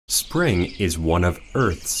Spring is one of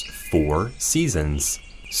Earth's 4 seasons.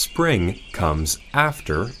 Spring comes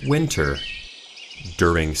after winter.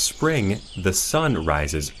 During spring, the sun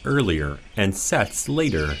rises earlier and sets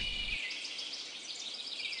later.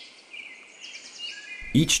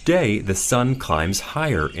 Each day, the sun climbs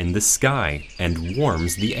higher in the sky and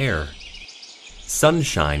warms the air.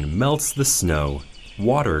 Sunshine melts the snow.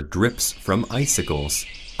 Water drips from icicles.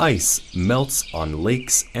 Ice melts on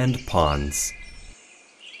lakes and ponds.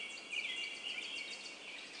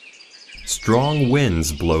 Strong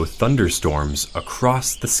winds blow thunderstorms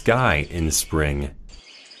across the sky in spring.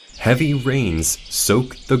 Heavy rains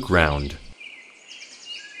soak the ground.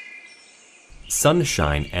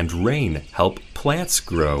 Sunshine and rain help plants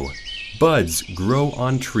grow. Buds grow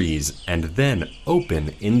on trees and then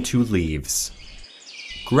open into leaves.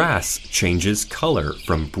 Grass changes color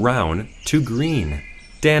from brown to green.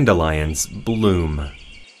 Dandelions bloom.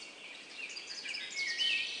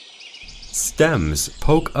 Stems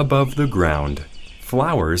poke above the ground.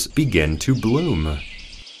 Flowers begin to bloom.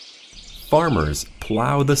 Farmers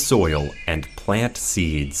plow the soil and plant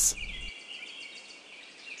seeds.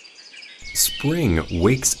 Spring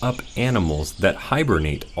wakes up animals that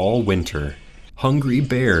hibernate all winter. Hungry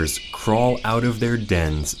bears crawl out of their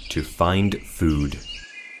dens to find food.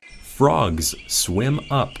 Frogs swim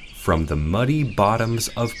up from the muddy bottoms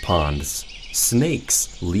of ponds.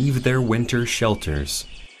 Snakes leave their winter shelters.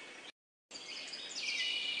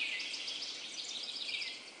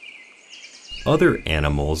 Other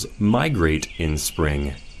animals migrate in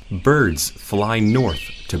spring. Birds fly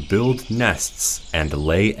north to build nests and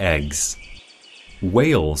lay eggs.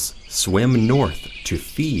 Whales swim north to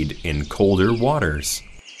feed in colder waters.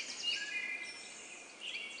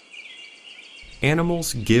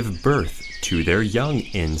 Animals give birth to their young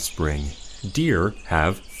in spring. Deer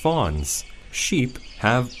have fawns. Sheep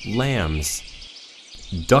have lambs.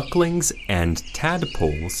 Ducklings and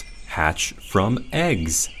tadpoles hatch from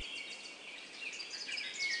eggs.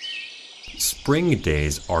 Spring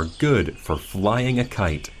days are good for flying a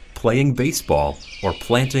kite, playing baseball, or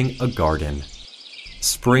planting a garden.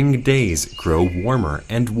 Spring days grow warmer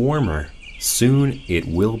and warmer. Soon it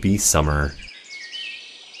will be summer.